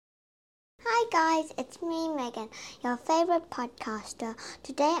guys, it's me Megan, your favorite podcaster.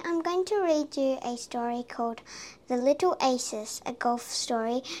 Today I'm going to read you a story called The Little Aces, a golf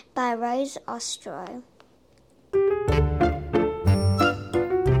story by Rose Ostro.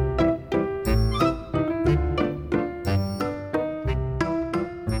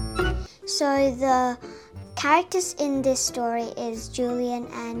 So the characters in this story is Julian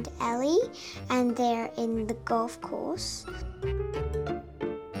and Ellie, and they're in the golf course.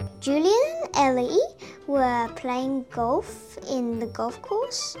 Julian and Ellie were playing golf in the golf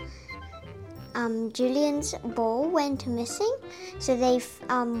course. Julian's ball went missing, so they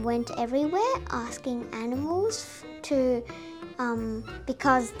went everywhere asking animals to,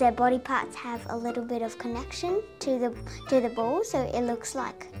 because their body parts have a little bit of connection to the ball, so it looks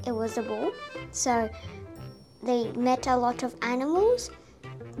like it was a ball. So they met a lot of animals,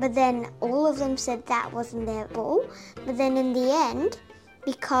 but then all of them said that wasn't their ball. But then in the end,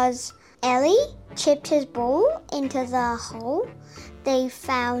 because Ellie chipped his ball into the hole, they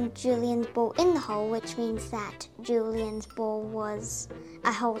found Julian's ball in the hole, which means that Julian's ball was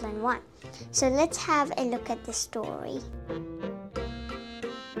a hole-in-one. So let's have a look at the story.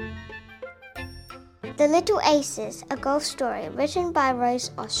 The Little Aces, a golf story written by Rose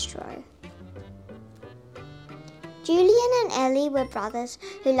Ostro. Julian and Ellie were brothers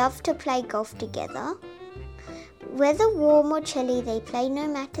who loved to play golf together. Whether warm or chilly, they played no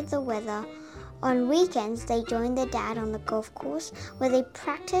matter the weather. On weekends, they joined their dad on the golf course, where they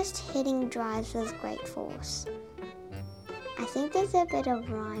practiced hitting drives with great force. I think there's a bit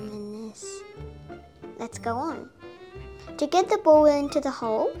of rhyme in this. Let's go on. To get the ball into the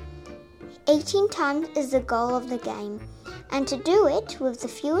hole, 18 times is the goal of the game, and to do it with the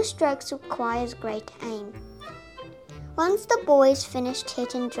fewest strokes requires great aim. Once the boys finished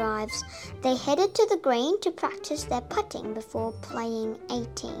hitting drives, they headed to the green to practice their putting before playing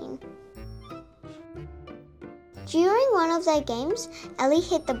 18. During one of their games, Ellie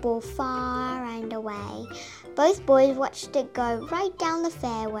hit the ball far and away. Both boys watched it go right down the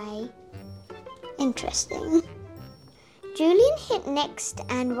fairway. Interesting. Julian hit next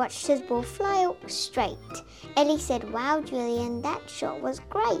and watched his ball fly straight. Ellie said, "Wow, Julian, that shot was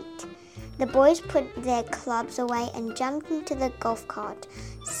great." The boys put their clubs away and jumped into the golf cart.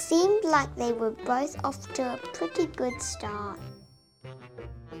 Seemed like they were both off to a pretty good start.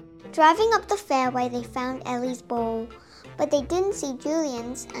 Driving up the fairway, they found Ellie's ball, but they didn't see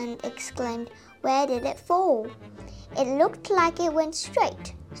Julian's and exclaimed, "Where did it fall?" It looked like it went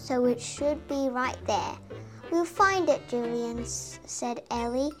straight, so it should be right there. "We'll find it, Julian," said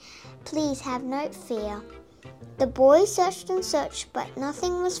Ellie. "Please have no fear." The boys searched and searched, but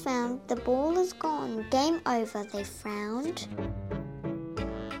nothing was found. "The ball is gone. Game over," they frowned.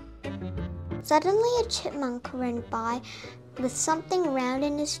 Suddenly a chipmunk ran by with something round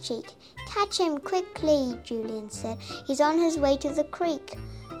in his cheek. "Catch him quickly," Julian said. "He's on his way to the creek."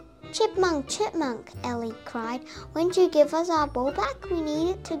 "Chipmunk, Chipmunk," Ellie cried. "Won't you give us our ball back? We need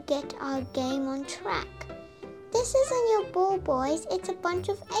it to get our game on track." "This isn't your ball, boys. It's a bunch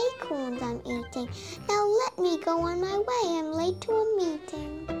of acorns I'm eating. Now let me go on my way. I'm late to a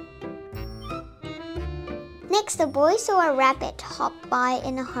meeting." Next, the boys saw a rabbit hop by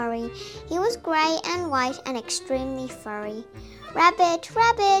in a hurry. He was grey and white and extremely furry. "Rabbit,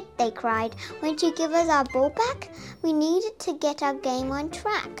 Rabbit," they cried. "Won't you give us our ball back? We need it to get our game on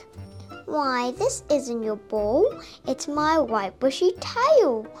track." "Why, this isn't your ball. It's my white bushy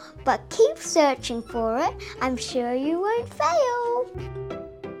tail. But keep searching for it. I'm sure you won't fail."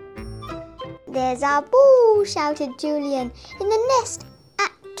 "There's our ball," shouted Julian, "in the nest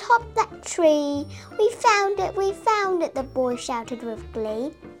atop that tree. We found it," the boy shouted with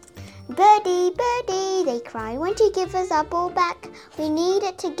glee. "Birdie, Birdie," they cried, "won't you give us our ball back? We need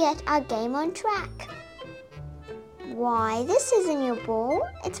it to get our game on track." "Why, this isn't your ball.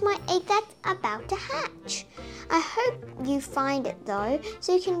 It's my egg that's about to hatch. I hope you find it though,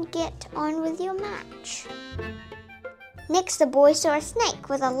 so you can get on with your match." Next, the boys saw a snake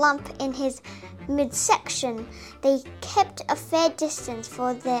with a lump in his midsection. They kept a fair distance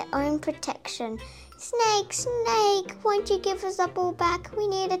for their own protection. "Snake, Snake, won't you give us our ball back? We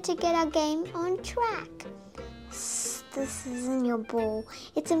need it to get our game on track." "This isn't your ball.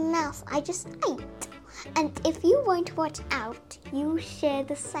 It's a mouse I just ate. And if you won't watch out, you share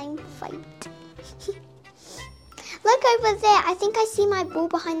the same fate." "Look over there. I think I see my ball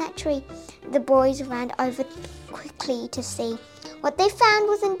behind that tree." The boys ran over quickly to see. What they found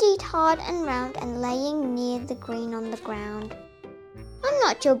was indeed hard and round and laying near the green on the ground. "I'm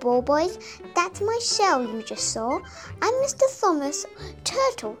not your ball, boys. That's my shell you just saw. I'm Mr. Thomas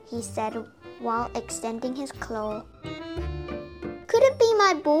Turtle," he said while extending his claw. "Could it be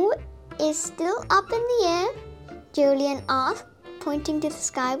my ball?" is still up in the air?" Julian asked, pointing to the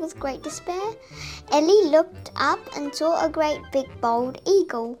sky with great despair. Ellie looked up and saw a great big bald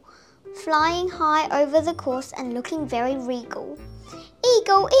eagle flying high over the course and looking very regal.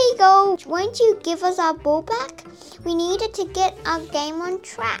 "Eagle, Eagle, won't you give us our ball back? We need it to get our game on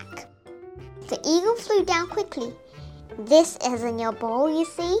track." The eagle flew down quickly. "This isn't your ball, you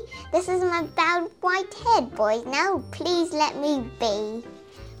see. This is my bald white head, boys. Now, please let me be."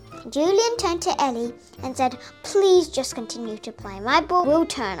 Julian turned to Ellie and said, "Please just continue to play. My ball will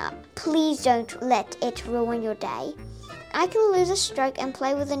turn up. Please don't let it ruin your day. I can lose a stroke and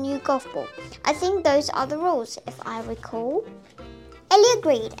play with a new golf ball. I think those are the rules, if I recall." Ellie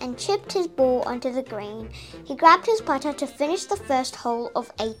agreed and chipped his ball onto the green. He grabbed his putter to finish the first hole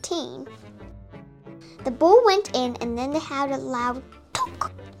of 18. The ball went in and then they heard a loud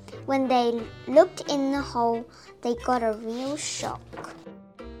tonk. When they looked in the hole, they got a real shock.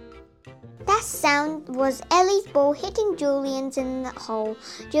 That sound was Ellie's ball hitting Julian's in the hole.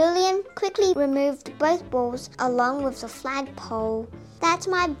 Julian quickly removed both balls along with the flagpole. "That's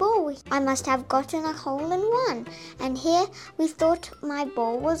my ball. I must have gotten a hole in one. And here we thought my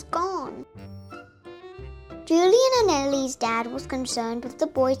ball was gone." Julian and Ellie's dad was concerned with the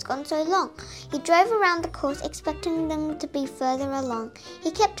boys gone so long. He drove around the course expecting them to be further along. He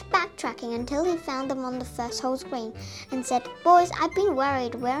kept backtracking until he found them on the first hole's green and said, "Boys, I've been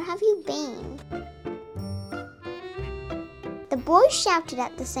worried. Where have you been?" The boys shouted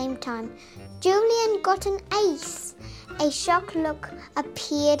at the same time, "Julian got an ace!" A shocked look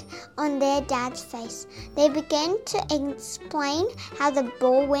appeared on their dad's face. They began to explain how the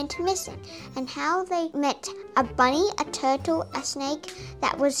ball went missing and how they met a bunny, a turtle, a snake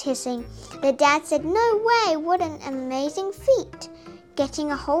that was hissing. The dad said, "No way, what an amazing feat.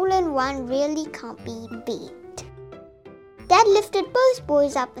 Getting a hole in one really can't be beat." Dad lifted both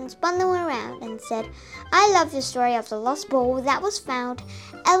boys up and spun them around and said, "I love the story of the lost ball that was found."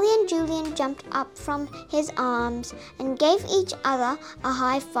 Ellie and Julian jumped up from his arms and gave each other a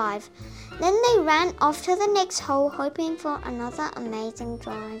high five. Then they ran off to the next hole, hoping for another amazing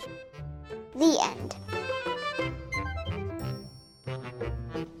drive. The end.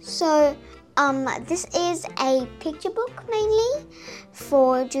 So, this is a picture book mainly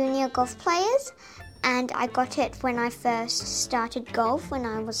for junior golf players. And I got it when I first started golf when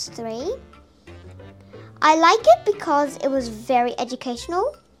I was 3. I like it because it was very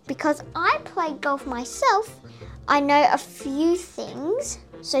educational. Because I played golf myself, I know a few things.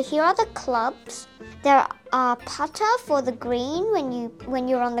 So here are the clubs. There are putter for the green. When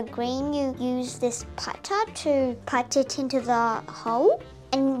you're on the green, you use this putter to putt it into the hole.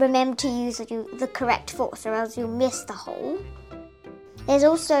 And remember to use the correct force or else you'll miss the hole. There's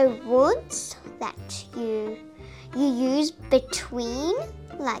also woods that you use between,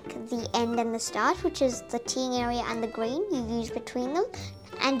 like the end and the start, which is the teeing area and the green. You use between them.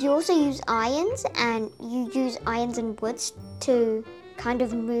 And you also use irons, and you use irons and woods to kind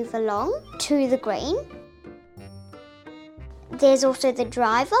of move along to the green. There's also the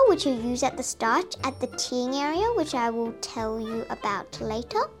driver, which you use at the start at the teeing area, which I will tell you about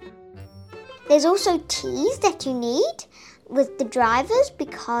later. There's also tees that you need with the drivers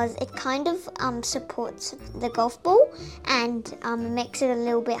because it kind of supports the golf ball and makes it a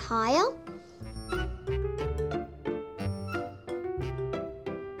little bit higher.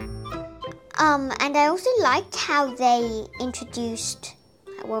 And I also liked how they introduced,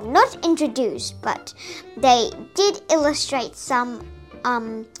 well, not introduced, but they did illustrate some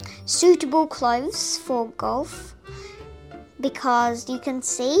suitable clothes for golf. Because you can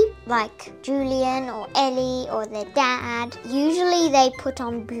see, like Julian or Ellie or their dad, usually they put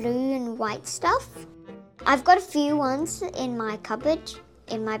on blue and white stuff. I've got a few ones in my cupboard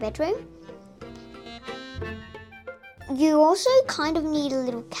in my bedroom. You also kind of need a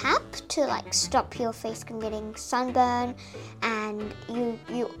little cap to like stop your face from getting sunburn, and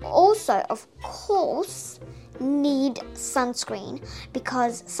you also, of course, need sunscreen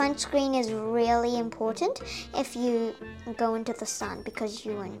because sunscreen is really important if you go into the sun because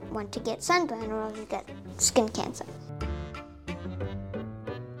you won't want to get sunburn or else you get skin cancer.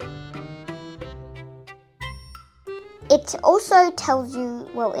 It also tells you,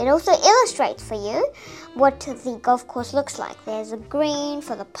 well, it also illustrates for you what the golf course looks like. There's a green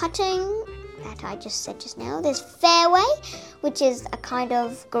for the putting that I just said just now. There's fairway, which is a kind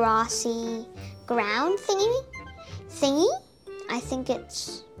of grassy ground thingy. I think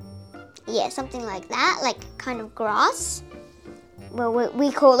it's, yeah, something like that, like kind of grass. Well,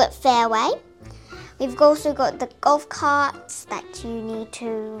 we call it fairway. We've also got the golf carts that you need to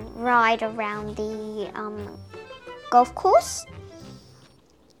ride around the golf course.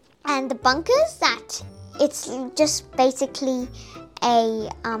 And And the bunkers, that it's just basically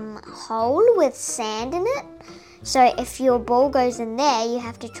a hole with sand in it. So if your ball goes in there, you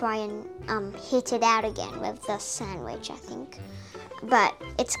have to try and hit it out again with the sandwich, I think. But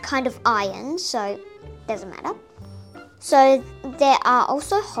it's kind of iron, so it doesn't matter. So there are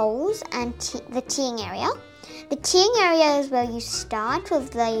also holes and the teeing area. The teeing area is where you start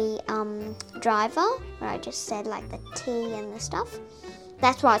with the driver, where I just said like the tee and the stuff.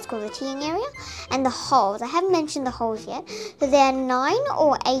 That's why it's called the teeing area. And the holes, I haven't mentioned the holes yet. So there are 9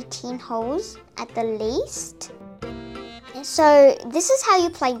 or 18 holes at the least. So this is how you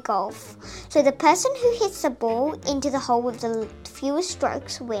play golf. So the person who hits the ball into the hole with the fewest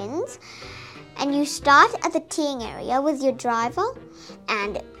strokes wins. And you start at the teeing area with your driver.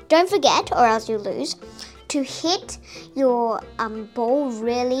 And don't forget, or else you lose, to hit your ball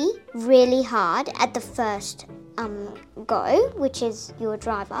really, really hard at the first go, which is your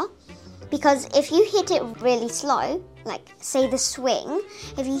driver. Because if you hit it really slow, like say the swing,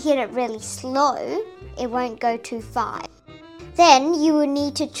 if you hit it really slow, it won't go too far. Then you will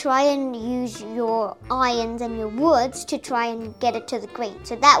need to try and use your irons and your woods to try and get it to the green.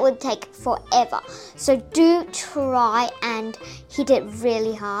 So that would take forever. So do try and hit it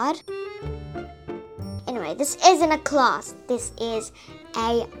really hard. Anyway, this isn't a class. This is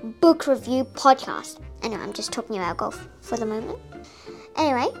a book review podcast. Anyway, I'm just talking about golf for the moment.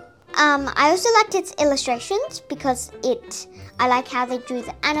 Anyway, I also liked its illustrations because I like how they drew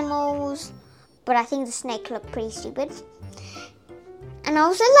the animals, but I think the snake looked pretty stupid. And I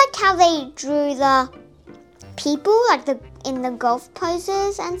also liked how they drew the people, like in the golf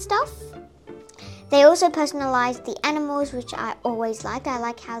poses and stuff. They also personalized the animals, which I always liked. I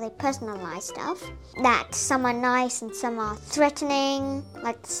like how they personalize stuff. That some are nice and some are threatening,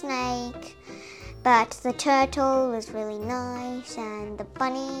 like the snake. But the turtle was really nice, and the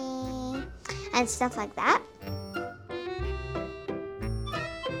bunny, and stuff like that.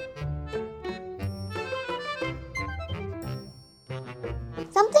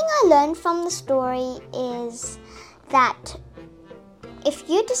 Something I learned from the story is that if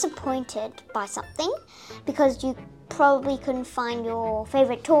you're disappointed by something because you probably couldn't find your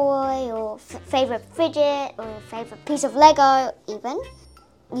favorite toy or favorite fidget or your favorite piece of Lego even,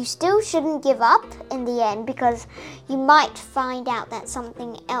 you still shouldn't give up in the end, because you might find out that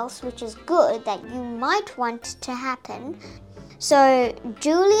something else which is good that you might want to happen. So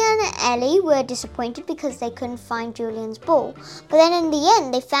Julian and Ellie were disappointed because they couldn't find Julian's ball. But then in the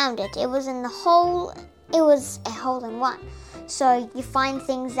end they found it. It was in the hole. It was a hole in one. So you find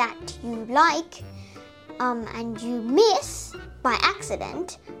things that you like and you miss by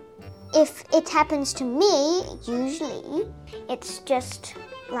accident. If it happens to me, usually it's just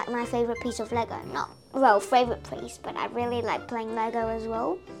like my favorite piece of Lego. Favorite piece, but I really like playing Lego as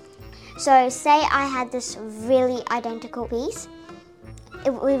well. So say I had this really identical piece.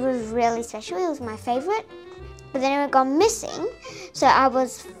 It was really special. It was my favorite. But then it got missing. So I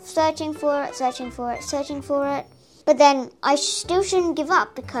was searching for it. But then I still shouldn't give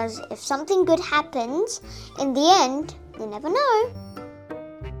up, because if something good happens, in the end, you never know.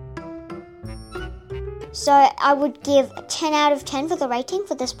 So I would give a 10 out of 10 for the rating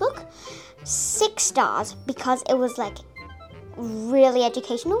for this book. 6 stars, because it was like really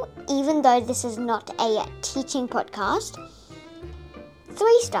educational, even though this is not a teaching podcast.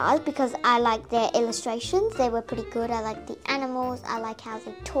 3 stars, because I like their illustrations. They were pretty good. I like the animals. I like how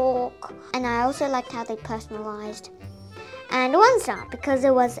they talk. And I also liked how they personalized. And 1 star, because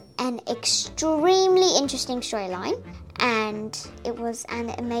it was an extremely interesting storyline. And it was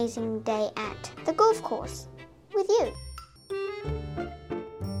an amazing day at the golf course with you.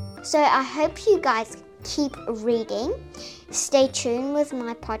 So I hope you guys keep reading. Stay tuned with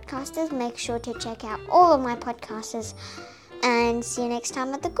my podcasters. Make sure to check out all of my podcasters. And see you next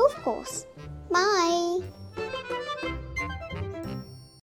time at the golf course. Bye.